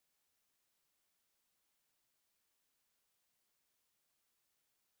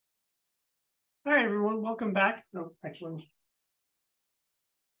All right, everyone, welcome back. No, actually,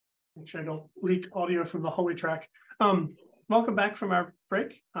 make sure I don't leak audio from the hallway track. Welcome back from our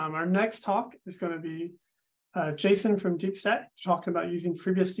break. Our next talk is going to be Jason from Deepstack talking about using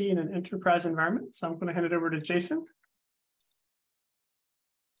FreeBSD in an enterprise environment. So I'm going to hand it over to Jason.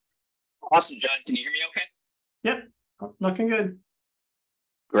 Awesome, John. Can you hear me okay? Yep, looking good.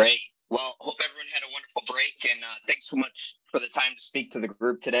 Great. Well, hope everyone had a wonderful break, and thanks so much for the time to speak to the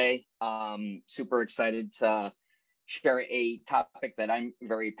group today. Super excited to share a topic that I'm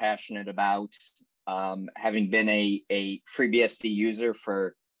very passionate about. Having been a FreeBSD user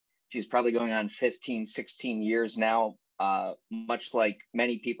for, probably going on 15, 16 years now. Much like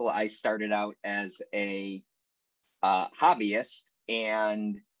many people, I started out as a hobbyist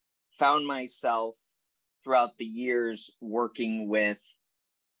and found myself throughout the years working with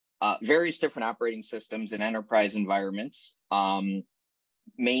various different operating systems and enterprise environments,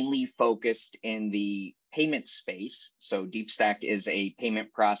 mainly focused in the payment space. So Deepstack is a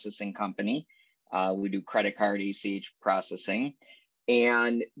payment processing company. We do credit card ACH processing,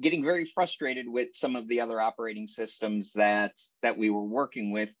 and getting very frustrated with some of the other operating systems that we were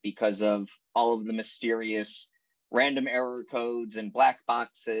working with because of all of the mysterious random error codes and black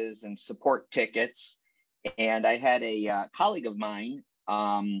boxes and support tickets. And I had a colleague of mine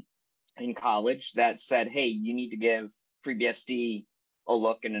in college that said, hey, you need to give FreeBSD a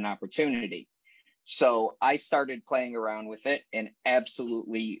look and an opportunity. So I started playing around with it and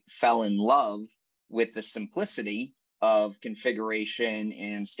absolutely fell in love with the simplicity of configuration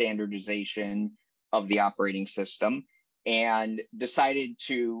and standardization of the operating system, and decided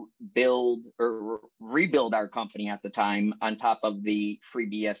to build or rebuild our company at the time on top of the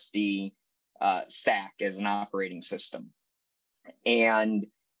FreeBSD stack as an operating system. And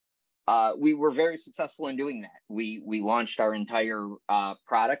we were very successful in doing that. We launched our entire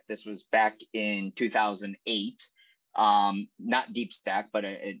product. This was back in 2008, not Deepstack, but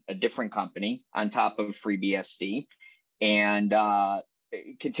a different company on top of FreeBSD, and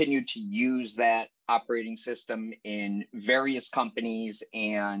continued to use that operating system in various companies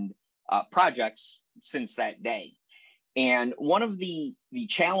and projects since that day. And one of the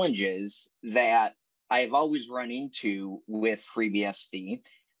challenges that I've always run into with FreeBSD,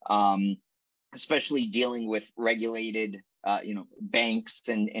 especially dealing with regulated, banks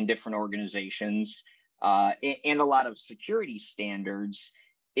and different organizations, and a lot of security standards,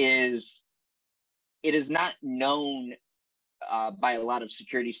 is it is not known by a lot of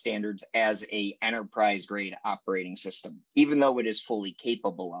security standards as a enterprise grade operating system, even though it is fully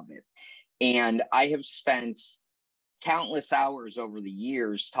capable of it. And I have spent countless hours over the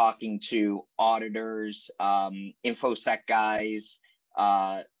years talking to auditors, InfoSec guys,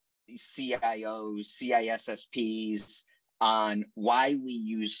 CIOs, CISSPs on why we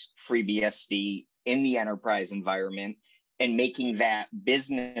use FreeBSD in the enterprise environment and making that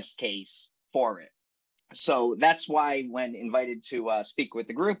business case for it. So that's why when invited to speak with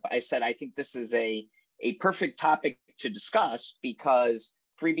the group, I said, I think this is a perfect topic to discuss, because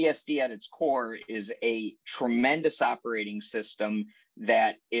FreeBSD at its core is a tremendous operating system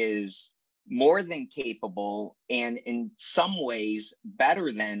that is more than capable, and in some ways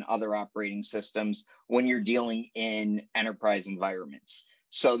better than other operating systems when you're dealing in enterprise environments.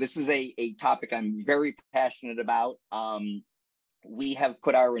 So this is a topic I'm very passionate about. We have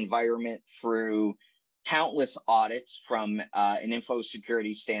put our environment through countless audits from an info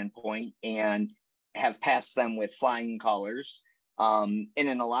security standpoint, and have passed them with flying colors. And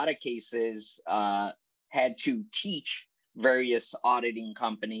in a lot of cases, had to teach various auditing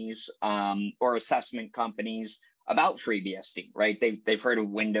companies or assessment companies about FreeBSD, right? They've heard of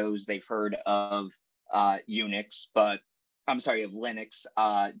Windows, they've heard of Unix, of Linux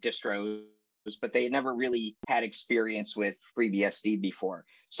distros, but they had never really had experience with FreeBSD before.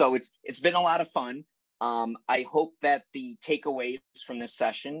 So it's been a lot of fun. I hope that the takeaways from this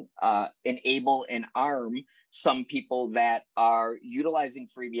session enable and arm some people that are utilizing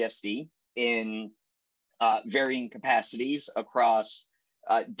FreeBSD in varying capacities across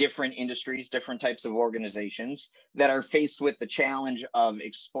different industries, different types of organizations, that are faced with the challenge of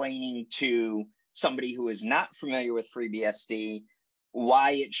explaining to somebody who is not familiar with FreeBSD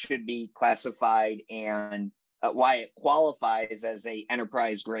why it should be classified and why it qualifies as a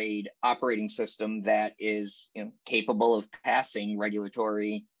enterprise grade operating system that is capable of passing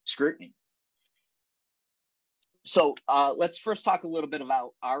regulatory scrutiny. So let's first talk a little bit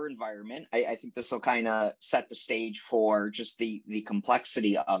about our environment. I think this will kind of set the stage for just the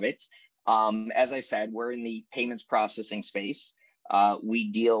complexity of it. As I said, we're in the payments processing space.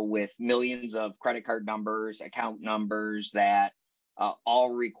 We deal with millions of credit card numbers, account numbers that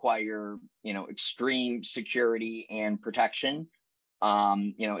all require, extreme security and protection.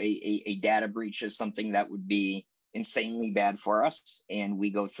 A data breach is something that would be insanely bad for us. And we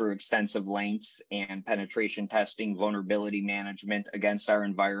go through extensive lengths and penetration testing, vulnerability management against our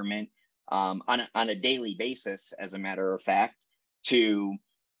environment on a daily basis, as a matter of fact, to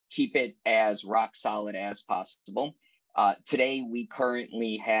keep it as rock solid as possible. Today, we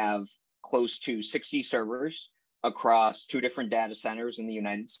currently have close to 60 servers across 2 different data centers in the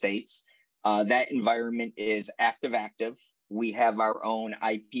United States. That environment is active. We have our own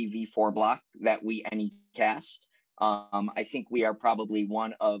IPv4 block that we anycast. I think we are probably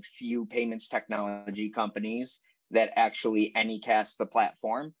one of few payments technology companies that actually anycast the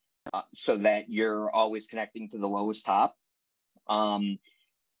platform so that you're always connecting to the lowest hop. And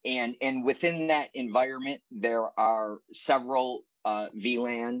within that environment, there are several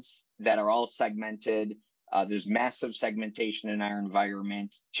VLANs that are all segmented. There's massive segmentation in our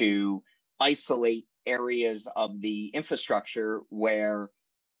environment to isolate areas of the infrastructure where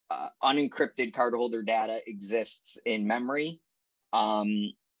unencrypted cardholder data exists in memory,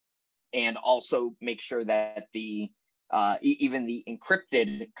 and also make sure that even the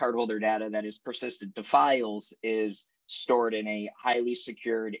encrypted cardholder data that is persisted to files is stored in a highly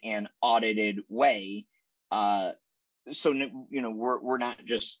secured and audited way. So we're not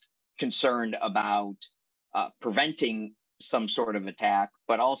just concerned about preventing some sort of attack,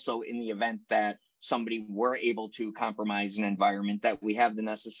 but also in the event that somebody were able to compromise an environment, that we have the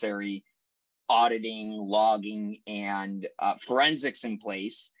necessary auditing, logging, and forensics in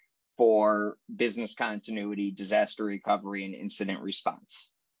place for business continuity, disaster recovery, and incident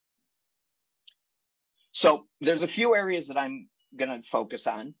response. So there's a few areas that I'm going to focus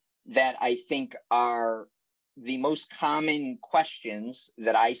on that I think are the most common questions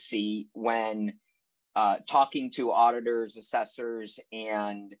that I see when talking to auditors, assessors,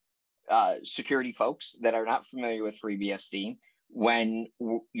 and security folks that are not familiar with FreeBSD when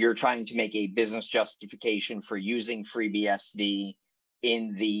you're trying to make a business justification for using FreeBSD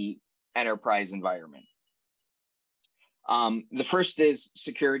in the enterprise environment. The first is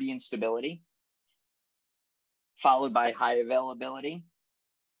security and stability, followed by high availability,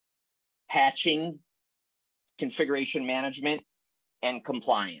 patching, configuration management, and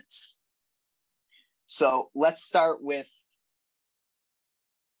compliance. So let's start with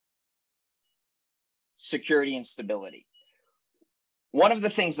security and stability. One of the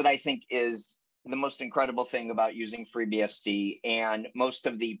things that I think is the most incredible thing about using FreeBSD and most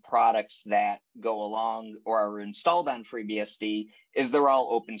of the products that go along or are installed on FreeBSD is they're all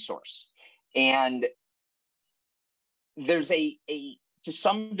open source. And there's to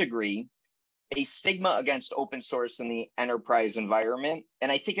some degree, a stigma against open source in the enterprise environment.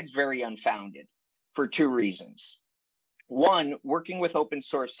 And I think it's very unfounded for 2 reasons. One, working with open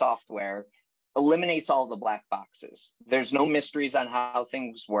source software eliminates all the black boxes. There's no mysteries on how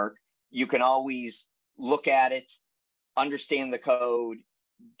things work. You can always look at it, understand the code,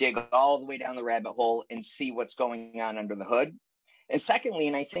 dig all the way down the rabbit hole, and see what's going on under the hood. And secondly,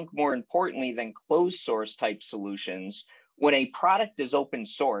 and I think more importantly than closed source type solutions, when a product is open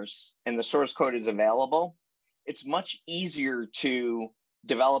source and the source code is available, it's much easier to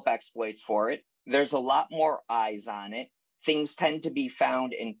develop exploits for it. There's a lot more eyes on it. Things tend to be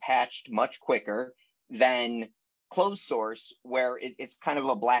found and patched much quicker than closed source, where it's kind of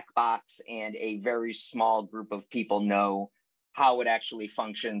a black box and a very small group of people know how it actually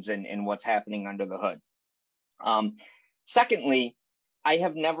functions and what's happening under the hood. Secondly, I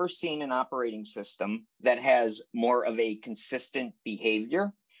have never seen an operating system that has more of a consistent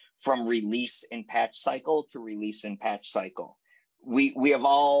behavior from release and patch cycle to release and patch cycle. We have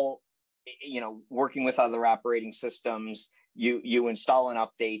all, working with other operating systems, you install an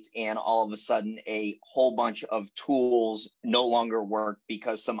update and all of a sudden a whole bunch of tools no longer work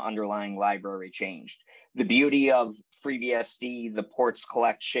because some underlying library changed. The beauty of FreeBSD, the ports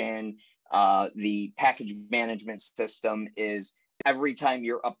collection, the package management system is every time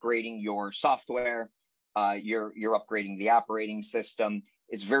you're upgrading your software, you're upgrading the operating system.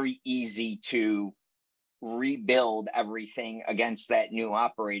 It's very easy to rebuild everything against that new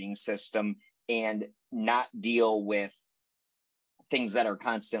operating system and not deal with things that are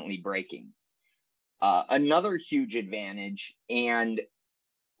constantly breaking. Another huge advantage, and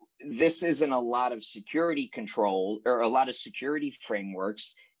this is in a lot of security control or a lot of security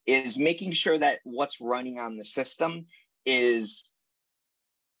frameworks, is making sure that what's running on the system is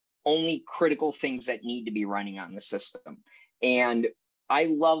only critical things that need to be running on the system. And I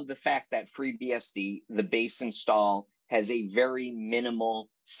love the fact that FreeBSD, the base install, has a very minimal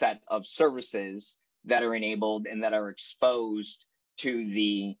set of services that are enabled and that are exposed to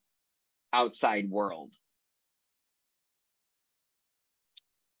the outside world.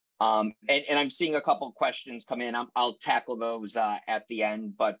 And I'm seeing a couple of questions come in. I'll tackle those at the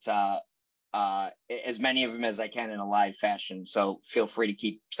end, but as many of them as I can in a live fashion. So feel free to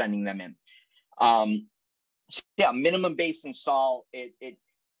keep sending them in. So yeah, minimum base install. It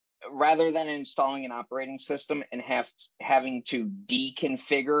rather than installing an operating system and having to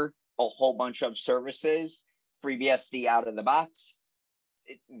deconfigure a whole bunch of services, FreeBSD out of the box.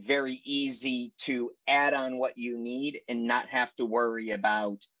 It's very easy to add on what you need and not have to worry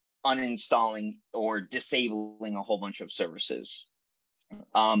about uninstalling or disabling a whole bunch of services.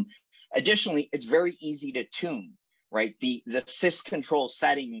 Additionally, it's very easy to tune, right? The syscontrol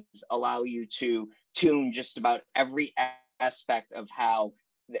settings allow you to tune just about every aspect of how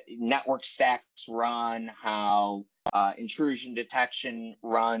the network stacks run, how intrusion detection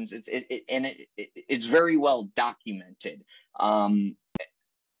runs. It's very well documented.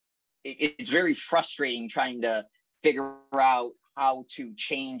 It's very frustrating trying to figure out how to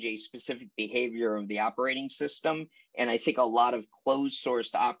change a specific behavior of the operating system. And I think a lot of closed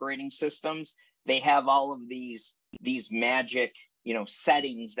sourced operating systems, they have all of these magic,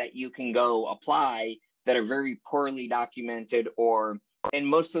 settings that you can go apply that are very poorly documented, and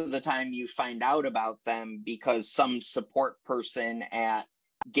most of the time you find out about them because some support person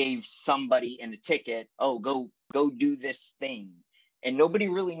gave somebody in a ticket, oh, go do this thing. And nobody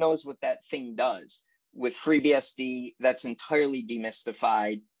really knows what that thing does. With FreeBSD, that's entirely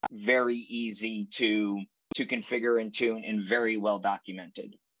demystified, very easy to configure and tune, and very well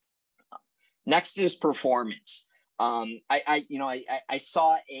documented. Next is performance. I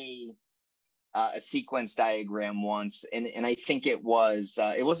saw a sequence diagram once, and I think it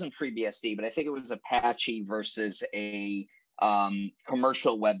wasn't FreeBSD, but I think it was Apache versus a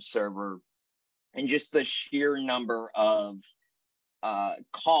commercial web server, and just the sheer number of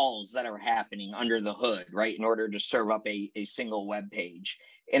calls that are happening under the hood, right, in order to serve up a single web page.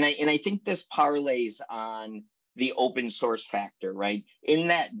 And I think this parlays on the open source factor, right? In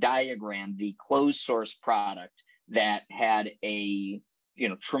that diagram, the closed source product that had a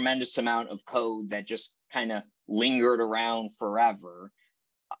tremendous amount of code that just kind of lingered around forever,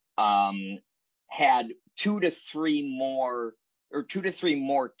 had two to three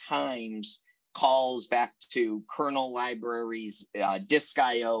more times calls back to kernel libraries, disk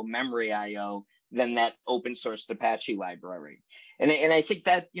IO, memory IO, than that open source Apache library. And I think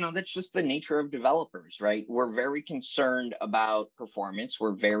that, that's just the nature of developers, right? We're very concerned about performance.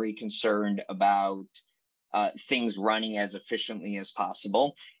 We're very concerned about things running as efficiently as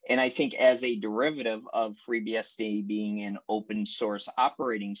possible. And I think as a derivative of FreeBSD being an open source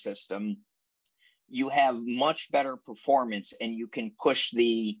operating system, you have much better performance, and you can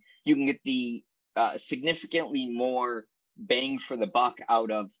get the significantly more bang for the buck out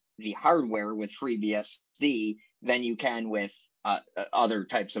of the hardware with FreeBSD than you can with other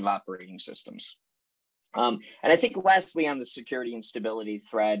types of operating systems. And I think lastly, on the security and stability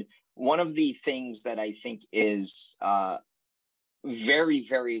thread, one of the things that I think is very,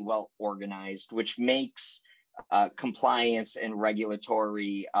 very well organized, which makes compliance and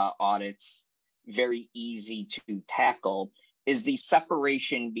regulatory audits very easy to tackle, is the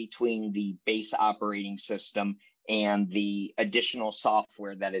separation between the base operating system and the additional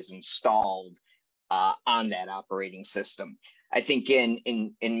software that is installed on that operating system. I think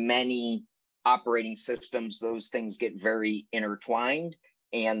in many operating systems, those things get very intertwined.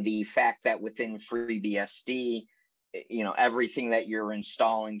 And the fact that within FreeBSD, everything that you're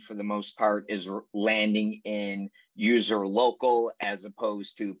installing for the most part is landing in user local as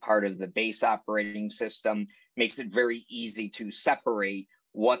opposed to part of the base operating system, makes it very easy to separate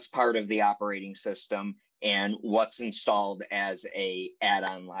what's part of the operating system and what's installed as a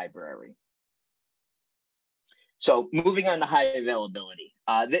add-on library. So moving on to high availability.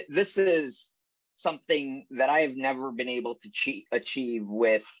 This is something that I have never been able to achieve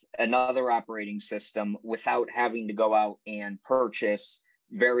with another operating system without having to go out and purchase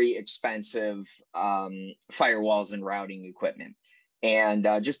very expensive firewalls and routing equipment. And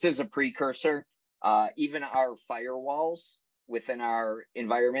just as a precursor, even our firewalls within our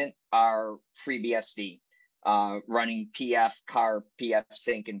environment are FreeBSD, running PF, CARP, PF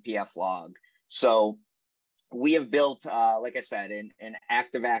sync, and PF log. So we have built, like I said, an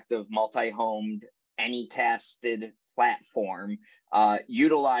active multi-homed, any-casted platform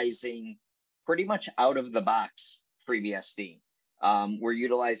utilizing pretty much out-of-the-box FreeBSD. We're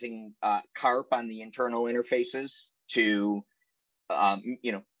utilizing CARP on the internal interfaces to,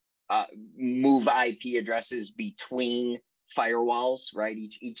 move IP addresses between firewalls, right?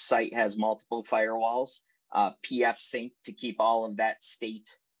 Each site has multiple firewalls. PF sync to keep all of that state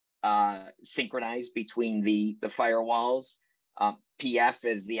synchronized between the firewalls. PF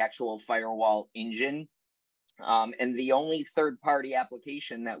is the actual firewall engine. And the only third-party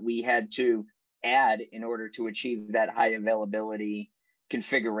application that we had to add in order to achieve that high availability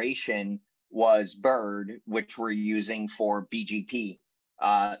configuration was Bird, which we're using for BGP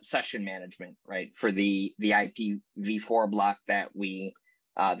session management, right? For the IPv4 block that we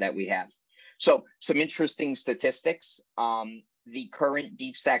have. So some interesting statistics. The current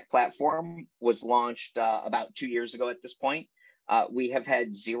Deepstack platform was launched about 2 years ago at this point. We have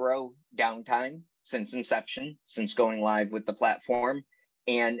had 0 downtime since inception, since going live with the platform.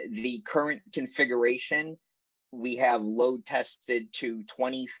 And the current configuration, we have load tested to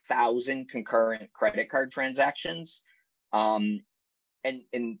 20,000 concurrent credit card transactions. And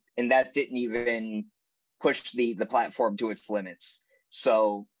that didn't even push the platform to its limits.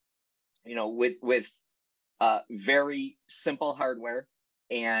 So, you know, with very simple hardware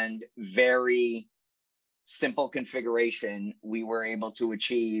and very simple configuration, we were able to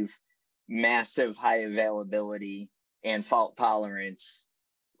achieve massive high availability and fault tolerance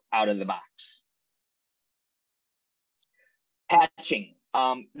out of the box. Patching.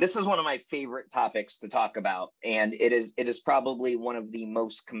 This is one of my favorite topics to talk about, and it is probably one of the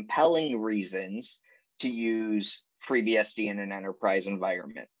most compelling reasons to use FreeBSD in an enterprise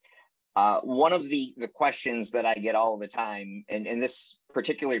environment. One of the questions that I get all the time, and this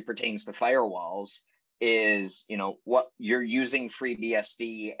particularly pertains to firewalls, is, you know, what you're using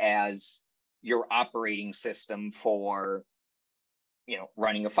FreeBSD as your operating system for, you know,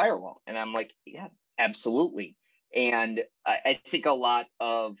 running a firewall. And I'm like, yeah, absolutely. And I think a lot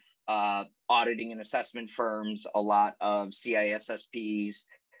of auditing and assessment firms, a lot of CISSPs,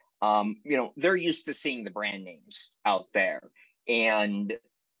 you know, they're used to seeing the brand names out there. And,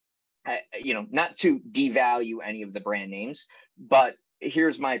 you know, not to devalue any of the brand names, but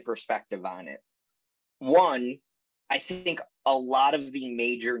here's my perspective on it. One, I think a lot of the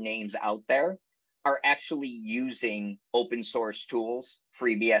major names out there are actually using open source tools,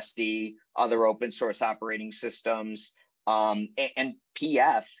 FreeBSD, other open source operating systems, and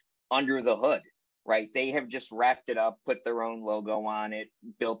PF under the hood, right? They have just wrapped it up, put their own logo on it,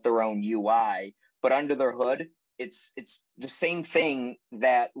 built their own UI, but under their hood, it's the same thing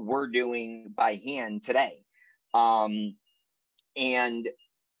that we're doing by hand today. And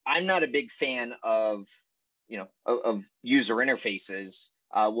I'm not a big fan of, you know, of user interfaces.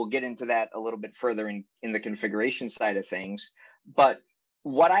 We'll get into that a little bit further in the configuration side of things. But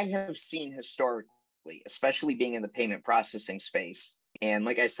what I have seen historically, especially being in the payment processing space, and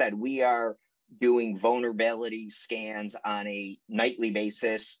like I said, we are doing vulnerability scans on a nightly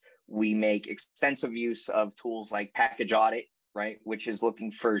basis. We make extensive use of tools like package audit, right, which is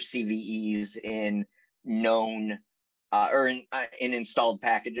looking for CVEs in known or in installed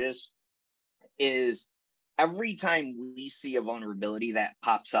packages. Is every time we see a vulnerability that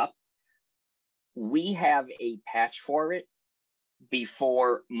pops up, we have a patch for it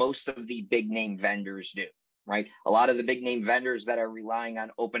before most of the big name vendors do, right? A lot of the big name vendors that are relying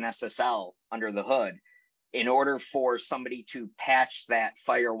on OpenSSL under the hood, in order for somebody to patch that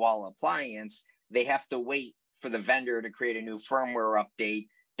firewall appliance, they have to wait for the vendor to create a new firmware update,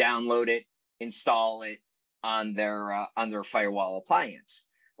 download it, install it on their firewall appliance,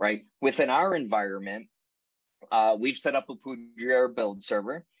 right? Within our environment, we've set up a Poudriere build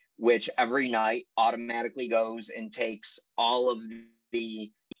server, which every night automatically goes and takes all of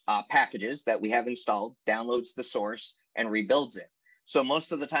the packages that we have installed, downloads the source, and rebuilds it. So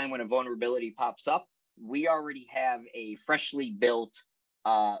most of the time when a vulnerability pops up, we already have a freshly built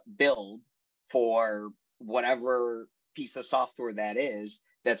build for whatever piece of software that is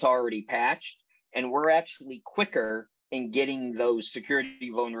that's already patched. And we're actually quicker in getting those security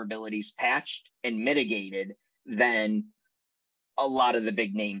vulnerabilities patched and mitigated than a lot of the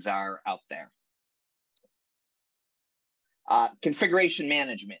big names are out there. Configuration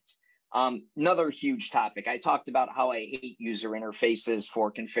management, another huge topic. I talked about how I hate user interfaces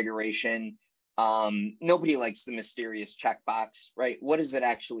for configuration. Nobody likes the mysterious checkbox, right? What is it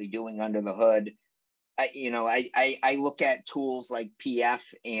actually doing under the hood? I look at tools like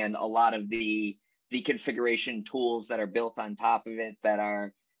PF and a lot of the configuration tools that are built on top of it that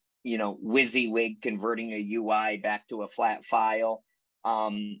are, you know, WYSIWYG converting a UI back to a flat file.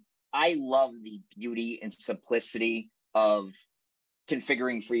 I love the beauty and simplicity of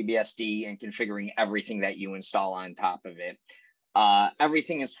configuring FreeBSD and configuring everything that you install on top of it.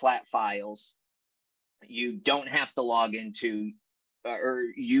 Everything is flat files. You don't have to log into or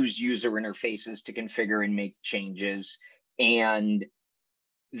use user interfaces to configure and make changes. And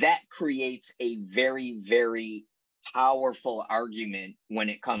that creates a very, very powerful argument when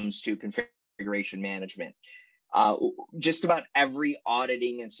it comes to configuration management. Just about every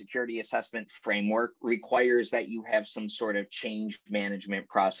auditing and security assessment framework requires that you have some sort of change management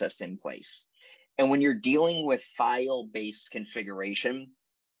process in place. And when you're dealing with file-based configuration,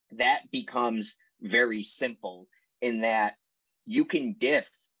 that becomes very simple in that you can diff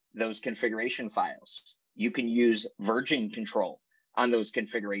those configuration files. You can use version control on those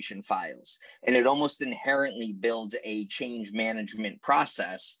configuration files. And it almost inherently builds a change management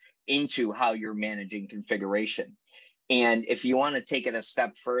process into how you're managing configuration. And if you want to take it a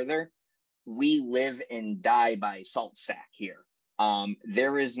step further, we live and die by salt stack here.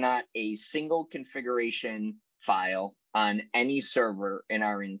 There is not a single configuration file on any server in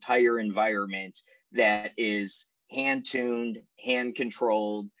our entire environment that is hand-tuned,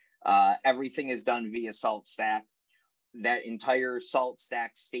 hand-controlled. Everything is done via salt stack. That entire salt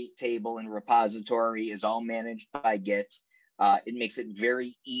stack state table and repository is all managed by Git. It makes it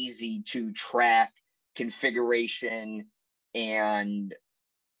very easy to track configuration and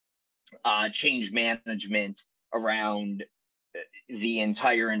change management around the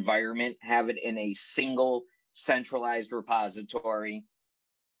entire environment, have it in a single centralized repository.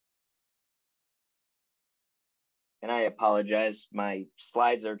 And I apologize, my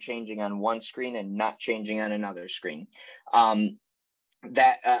slides are changing on one screen and not changing on another screen.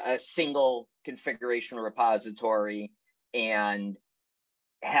 That a single configuration repository and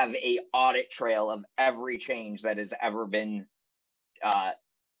have a audit trail of every change that has ever been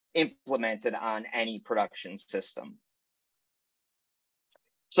implemented on any production system.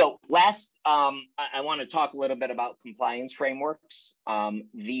 So last, I want to talk a little bit about compliance frameworks.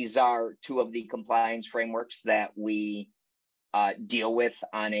 These are two of the compliance frameworks that we deal with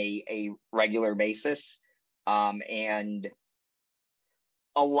on a regular basis. And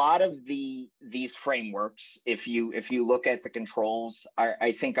a lot of these frameworks, if you look at the controls,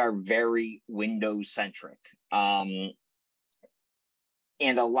 I think are very Windows centric. And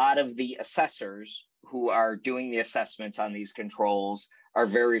a lot of the assessors who are doing the assessments on these controls are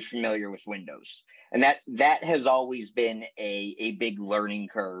very familiar with Windows. And that has always been a big learning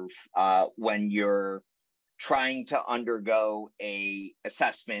curve when you're trying to undergo a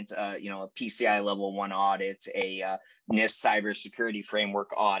assessment, a PCI level 1 audit, a NIST cybersecurity framework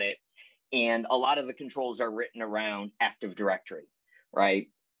audit. And a lot of the controls are written around Active Directory, right?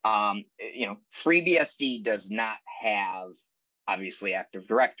 FreeBSD does not have, obviously, Active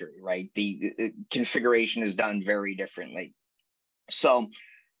Directory, right? The configuration is done very differently. So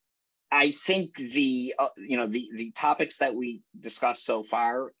I think the topics that we discussed so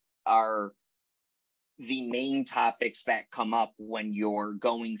far are the main topics that come up when you're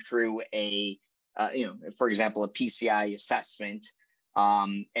going through for example, a PCI assessment,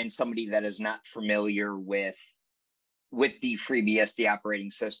 and somebody that is not familiar with the FreeBSD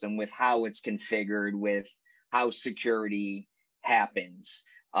operating system, with how it's configured, with how security happens.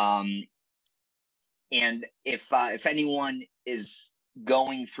 And if anyone is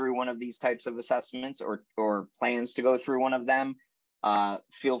going through one of these types of assessments or plans to go through one of them,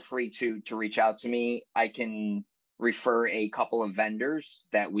 feel free to reach out to me. I can refer a couple of vendors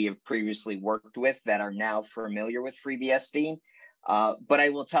that we have previously worked with that are now familiar with FreeBSD. But I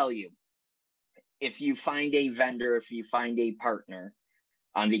will tell you, if you find a vendor, if you find a partner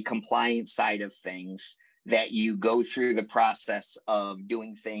on the compliance side of things, that you go through the process of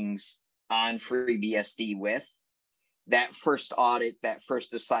doing things on FreeBSD with, that first audit, that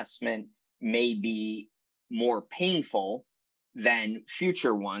first assessment may be more painful than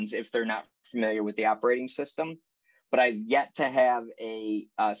future ones if they're not familiar with the operating system. But I've yet to have a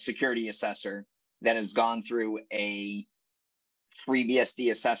security assessor that has gone through a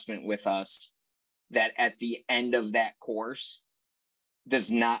FreeBSD assessment with us that at the end of that course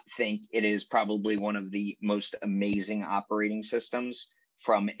does not think it is probably one of the most amazing operating systems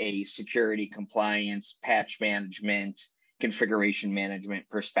from a security, compliance, patch management, configuration management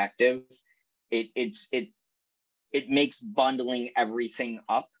perspective. It makes bundling everything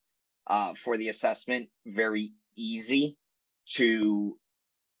up for the assessment very easy to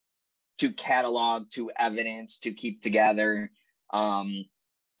catalog, to evidence, to keep together.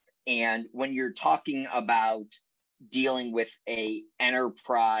 And when you're talking about dealing with a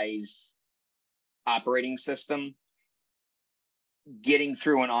enterprise operating system, getting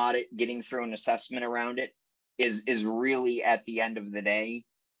through an audit, getting through an assessment around it is really, at the end of the day,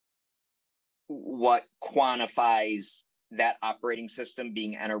 what quantifies that operating system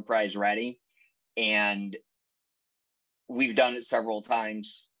being enterprise ready. And we've done it several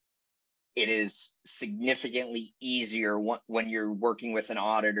times. it is significantly easier when you're working with an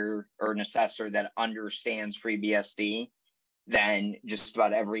auditor or an assessor that understands FreeBSD than just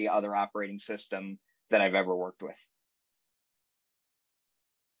about every other operating system that I've ever worked with.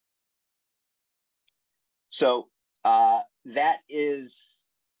 So that is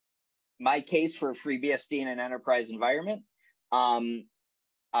my case for FreeBSD in an enterprise environment. I'm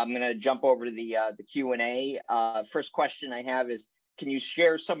going to jump over to the Q&A. First question I have is, can you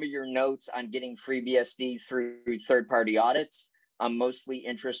share some of your notes on getting FreeBSD through third-party audits? I'm mostly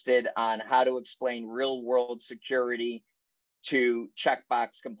interested on how to explain real-world security to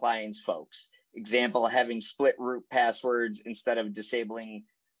checkbox compliance folks. Example, having split root passwords instead of disabling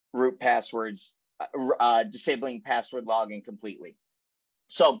root passwords, disabling password logging completely.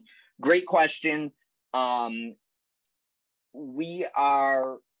 So great question. We've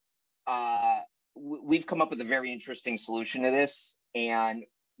come up with a very interesting solution to this. And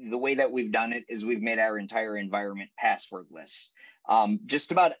the way that we've done it is we've made our entire environment passwordless.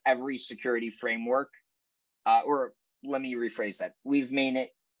 Just about every security framework, or let me rephrase that. We've made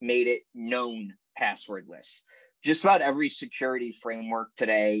it known passwordless. Just about every security framework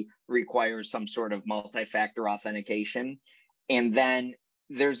today requires some sort of multi-factor authentication. And then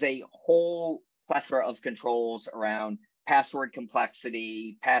there's a whole plethora of controls around password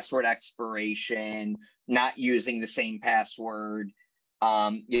complexity, password expiration, not using the same password,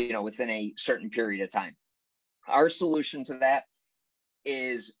 within a certain period of time. Our solution to that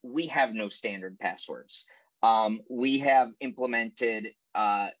is we have no standard passwords. We have implemented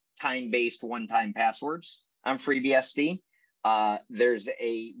time-based one-time passwords on FreeBSD. There's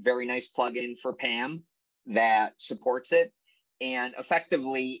a very nice plugin for PAM that supports it. And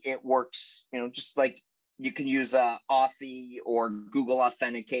effectively, it works, just like you can use Authy or Google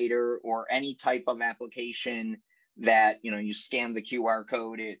Authenticator or any type of application that, you scan the QR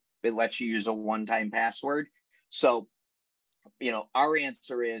code, it lets you use a one-time password. So, our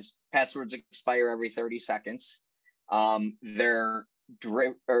answer is passwords expire every 30 seconds. They're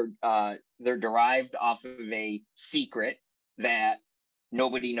derived off of a secret that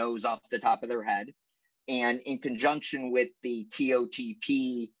nobody knows off the top of their head. And in conjunction with the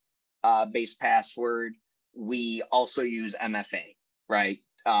TOTP based password, we also use MFA, right?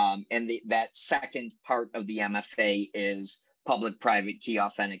 And that second part of the MFA is public-private key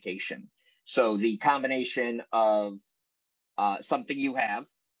authentication. So the combination of something you have,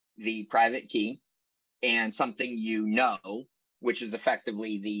 the private key, and something which is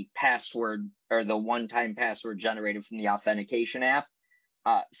effectively the password or the one-time password generated from the authentication app,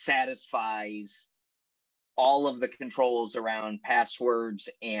 satisfies all of the controls around passwords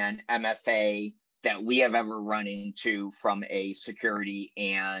and MFA that we have ever run into from a security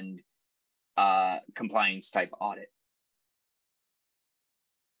and compliance type audit.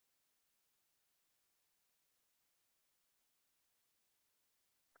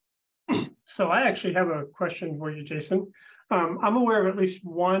 So I actually have a question for you, Jason. I'm aware of at least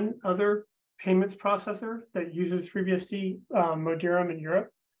one other payments processor that uses FreeBSD, Modirum in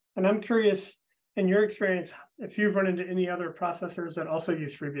Europe. And I'm curious, in your experience, if you've run into any other processors that also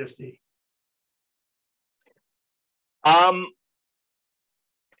use FreeBSD.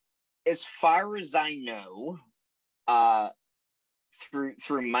 As far as I know,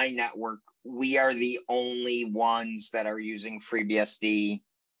 through my network, we are the only ones that are using FreeBSD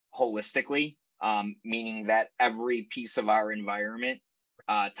holistically, meaning that every piece of our environment,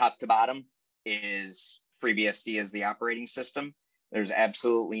 top to bottom, is FreeBSD as the operating system. There's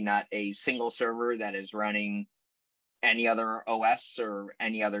absolutely not a single server that is running any other OS or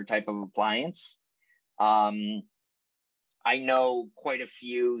any other type of appliance. I know quite a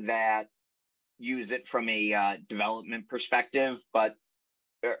few that use it from a development perspective, but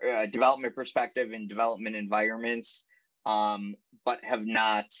development perspective in development environments, but have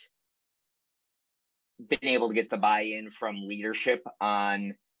not been able to get the buy-in from leadership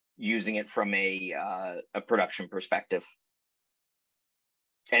on using it from a production perspective.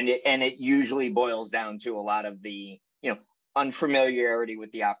 And it usually boils down to a lot of the unfamiliarity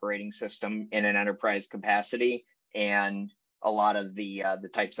with the operating system in an enterprise capacity, and a lot of the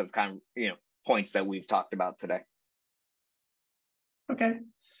types of points that we've talked about today. Okay,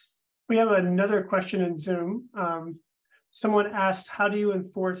 we have another question in Zoom. Someone asked, how do you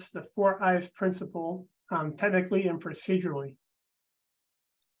enforce the 4 I's principle technically and procedurally?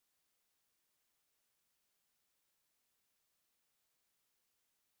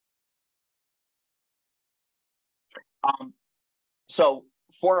 So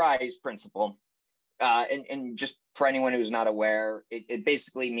 4 I's principle, and just for anyone who's not aware, it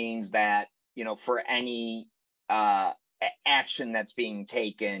basically means that, for any action that's being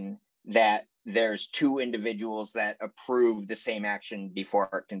taken, that there's two individuals that approve the same action before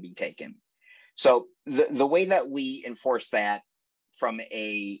it can be taken. So the way that we enforce that from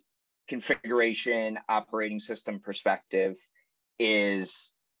a configuration operating system perspective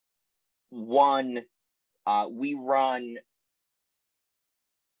is, one, we run,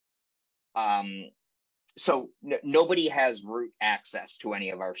 so nobody has root access to any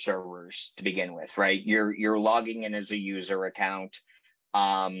of our servers to begin with, right? You're logging in as a user account,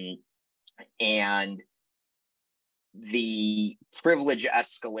 and the privilege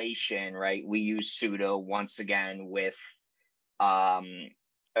escalation, right? We use sudo once again with a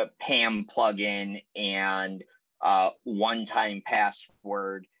PAM plugin and one-time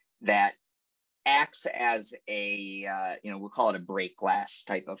password that acts as a, we'll call it a break glass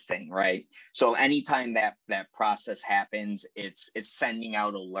type of thing, right? So anytime that process happens, it's sending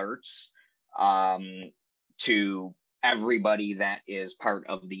out alerts to everybody that is part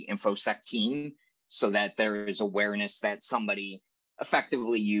of the InfoSec team, so that there is awareness that somebody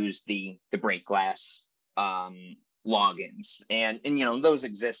effectively used the break glass logins, and those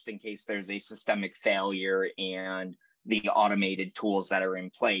exist in case there's a systemic failure and the automated tools that are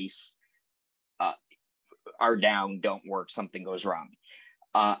in place are down, don't work, something goes wrong.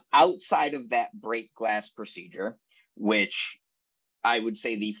 Outside of that break glass procedure, which I would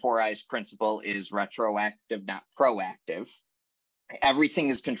say the 4 eyes principle is retroactive, not proactive, everything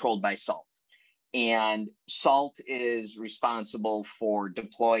is controlled by SALT. And SALT is responsible for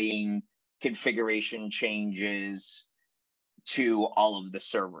deploying configuration changes to all of the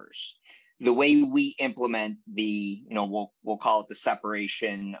servers. The way we implement the, we'll call it the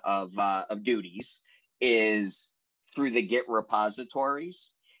separation of duties, is through the Git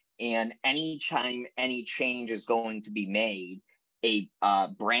repositories. And anytime any change is going to be made, a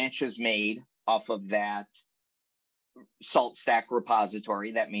branch is made off of that SALT stack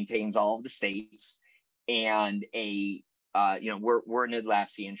repository that maintains all of the states, and we're an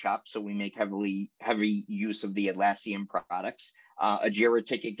Atlassian shop, so we make heavy use of the Atlassian products. A Jira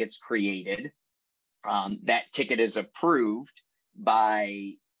ticket gets created. That ticket is approved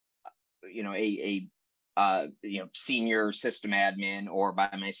by a senior system admin or by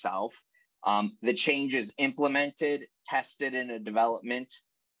myself. The change is implemented, tested in a development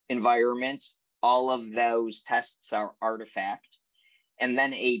environment. All of those tests are artifact, and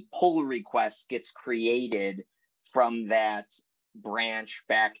then a pull request gets created from that branch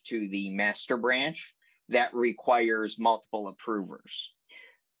back to the master branch that requires multiple approvers.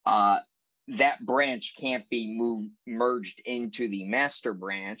 That branch can't be merged into the master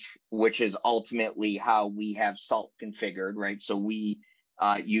branch, which is ultimately how we have SALT configured, right? So we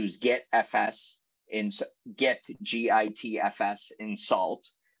use GitFS in GitFS in SALT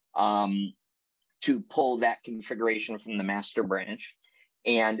to pull that configuration from the master branch,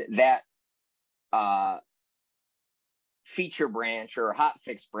 and that feature branch or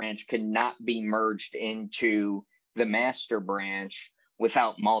hotfix branch cannot be merged into the master branch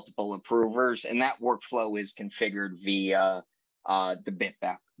without multiple approvers, and that workflow is configured via the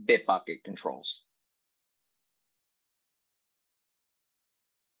Bitbucket controls.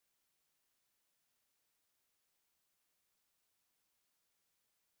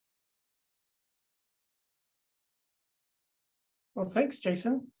 Well, thanks,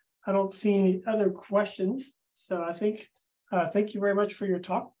 Jason. I don't see any other questions, so I think thank you very much for your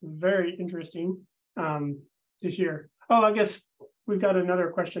talk. Very interesting to hear. Oh, I guess we've got another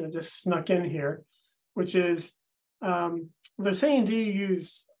question that just snuck in here, which is they're saying, do you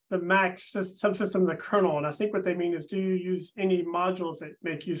use the Mac subsystem, the kernel? And I think what they mean is, do you use any modules that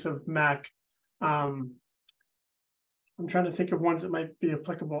make use of Mac? I'm trying to think of ones that might be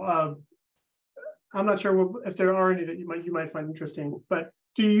applicable. I'm not sure if there are any that you might find interesting, but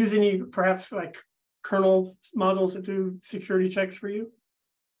do you use any perhaps like kernel modules that do security checks for you?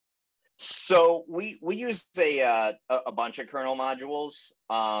 So we use a bunch of kernel modules,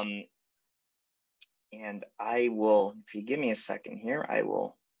 and I will, if you give me a second here, I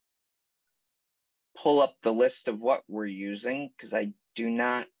will pull up the list of what we're using, because I do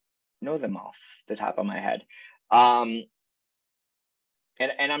not know them off the top of my head.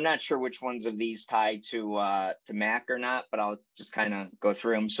 And I'm not sure which ones of these tie to Mac or not, but I'll just kind of go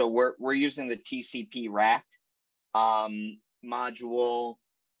through them. So we're using the TCP rack module.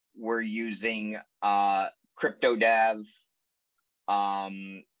 We're using CryptoDev,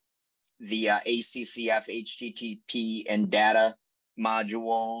 the ACCF, HTTP, and data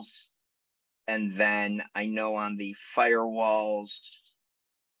modules. And then I know on the firewalls,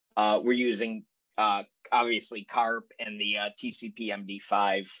 we're using obviously CARP and the TCP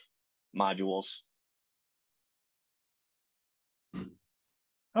MD5 modules.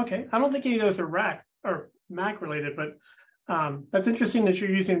 Okay, I don't think any of those are rack or Mac related, but that's interesting that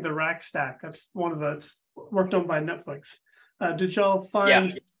you're using the rack stack. That's one of that's worked on by Netflix. Did y'all Yeah.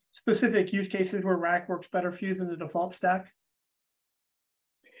 find specific use cases where rack works better for you than the default stack?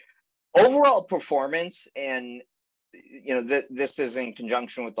 Overall performance, and this is in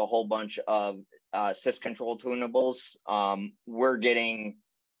conjunction with a whole bunch of syscontrol tunables. We're getting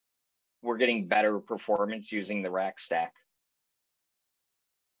better performance using the rack stack.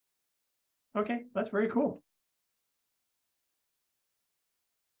 Okay, that's very cool.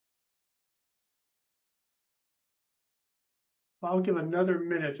 I'll give another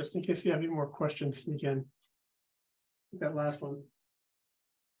minute just in case you have any more questions sneak in. That last one.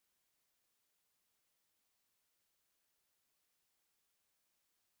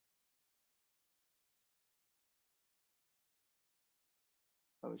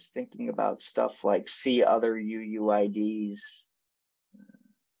 I was thinking about stuff like see other UUIDs.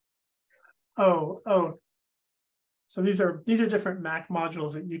 Oh. So these are different Mac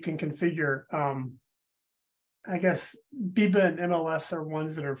modules that you can configure. I guess Biba and MLS are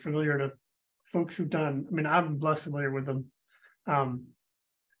ones that are familiar to folks who've done. I mean, I'm less familiar with them,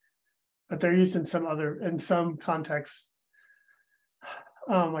 but they're used in some contexts,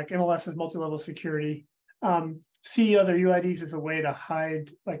 like MLS is multi-level security. See other UIDs is a way to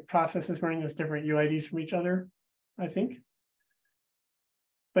hide like processes running as different UIDs from each other, I think.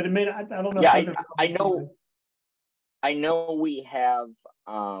 But it may not, I don't know. Yeah, I know we have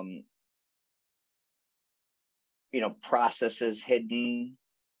processes hidden.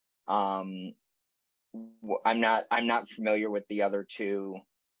 I'm not familiar with the other two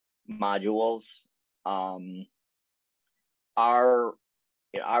modules. Our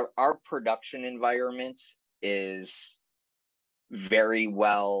production environment is very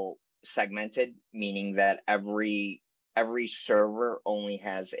well segmented, meaning that every server only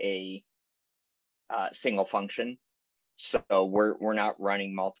has a single function. So we're not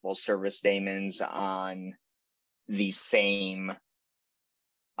running multiple service daemons on the same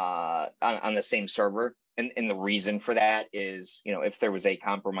on the same server. And the reason for that is, if there was a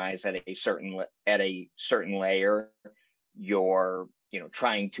compromise at a certain layer, you're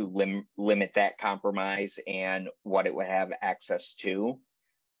trying to limit that compromise and what it would have access to.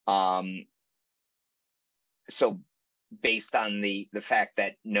 So based on the fact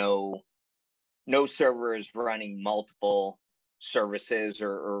that no server is running multiple services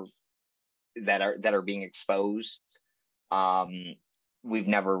or that are being exposed, we've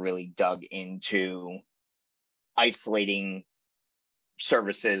never really dug into isolating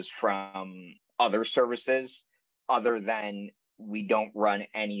services from other services, other than we don't run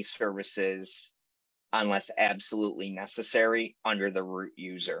any services unless absolutely necessary under the root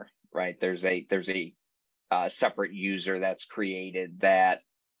user, right? There's a separate user that's created that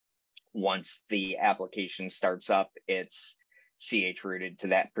once the application starts up, it's CH rooted to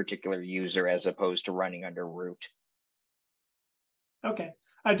that particular user as opposed to running under root. Okay,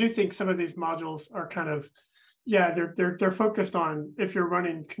 I do think some of these modules are kind of, they're focused on if you're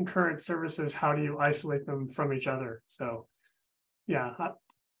running concurrent services, how do you isolate them from each other? So, yeah,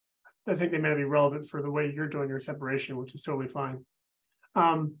 I think they may be relevant for the way you're doing your separation, which is totally fine.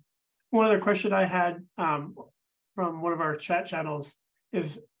 One other question I had from one of our chat channels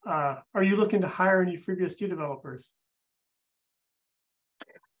is, are you looking to hire any FreeBSD developers?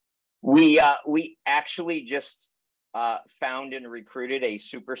 We actually just found and recruited a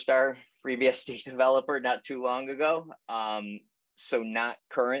superstar FreeBSD developer not too long ago. So not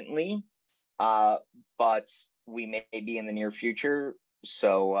currently, but we may be in the near future.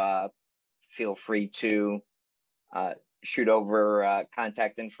 So feel free to shoot over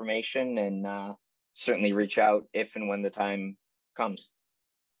contact information and certainly reach out if and when the time comes.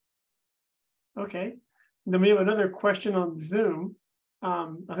 Okay. Then we have another question on Zoom.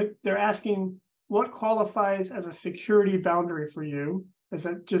 I think they're asking, what qualifies as a security boundary for you? Is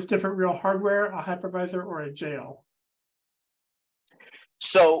it just different real hardware, a hypervisor, or a jail?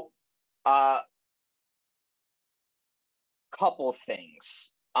 So, couple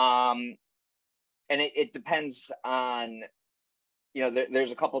things. And it depends on,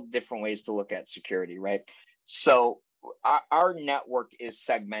 there's a couple different ways to look at security, right? So our network is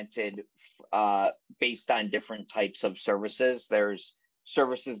segmented based on different types of services. There's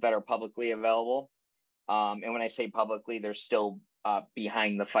services that are publicly available. And when I say publicly, they're still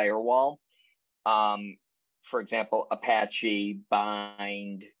behind the firewall. For example, Apache,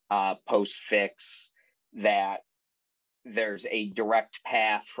 Bind, Postfix, that there's a direct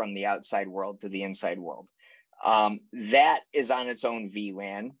path from the outside world to the inside world. That is on its own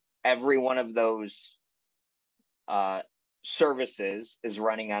VLAN. Every one of those services is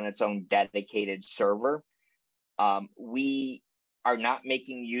running on its own dedicated server. We are not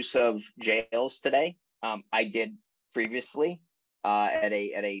making use of jails today. I did previously at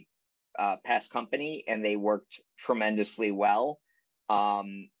a past company, and they worked tremendously well.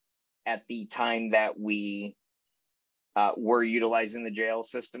 At the time that we were utilizing the jail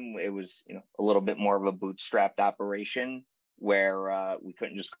system, it was a little bit more of a bootstrapped operation where we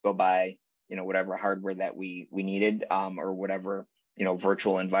couldn't just go buy whatever hardware that we needed or whatever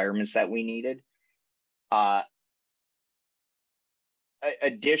virtual environments that we needed.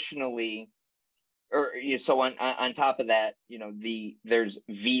 Additionally, so on top of that, there's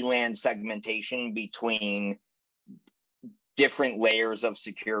VLAN segmentation between different layers of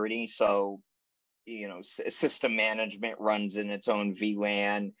security. So system management runs in its own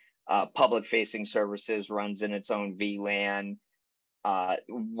VLAN, public facing services runs in its own VLAN,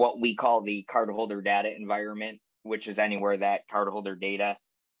 what we call the cardholder data environment, which is anywhere that cardholder data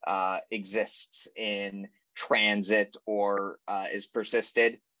exists in transit or is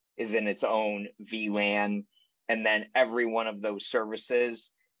persisted, is in its own VLAN. And then every one of those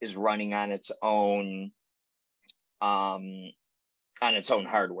services is running on its own hardware,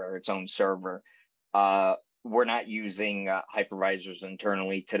 its own server. We're not using hypervisors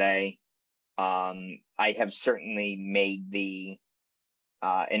internally today. I have certainly made the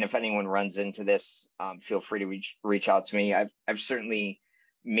and if anyone runs into this, feel free to reach out to me. I've certainly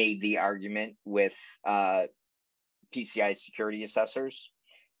made the argument with PCI security assessors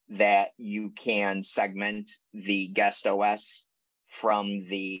that you can segment the guest OS from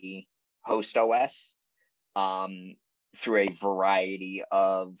the host OS through a variety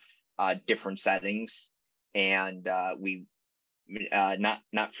of different settings. And we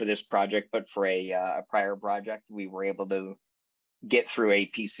not for this project, but for a prior project, we were able to get through a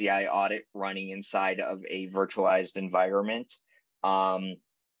PCI audit running inside of a virtualized environment,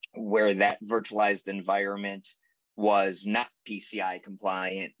 where that virtualized environment was not PCI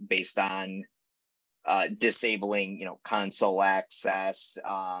compliant based on disabling, console access,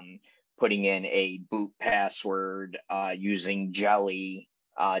 putting in a boot password, using Jelly,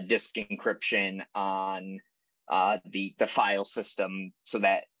 disk encryption on the file system, so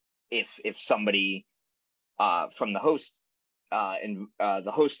that if somebody from the host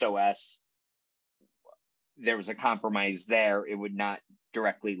the host OS, there was a compromise there, it would not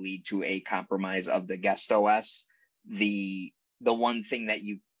directly lead to a compromise of the guest OS. The one thing that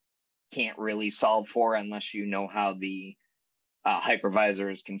you can't really solve for unless you know how the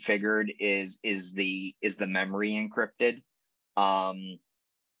hypervisor is configured is the memory encrypted.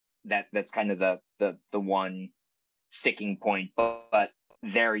 That's kind of the one sticking point, but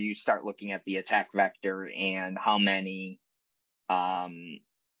there you start looking at the attack vector and how many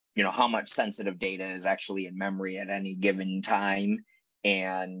how much sensitive data is actually in memory at any given time,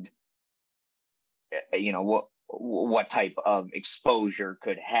 and what type of exposure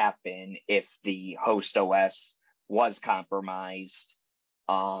could happen if the host OS was compromised.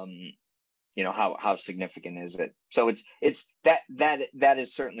 How significant is it? So it's that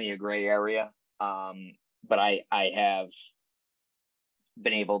is certainly a gray area. But I have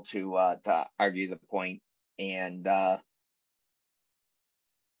been able to argue the point and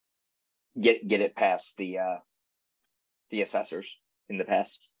get it past the assessors in the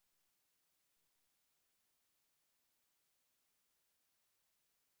past.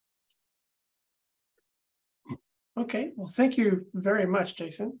 Okay, well, thank you very much,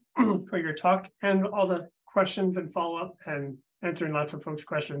 Jason, for your talk and all the questions and follow-up and answering lots of folks'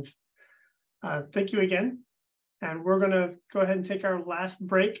 questions. Thank you again. And we're going to go ahead and take our last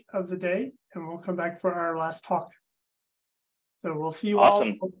break of the day, and we'll come back for our last talk. So we'll see you all.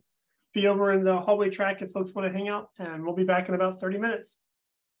 Be over in the hallway track if folks want to hang out, and we'll be back in about 30 minutes.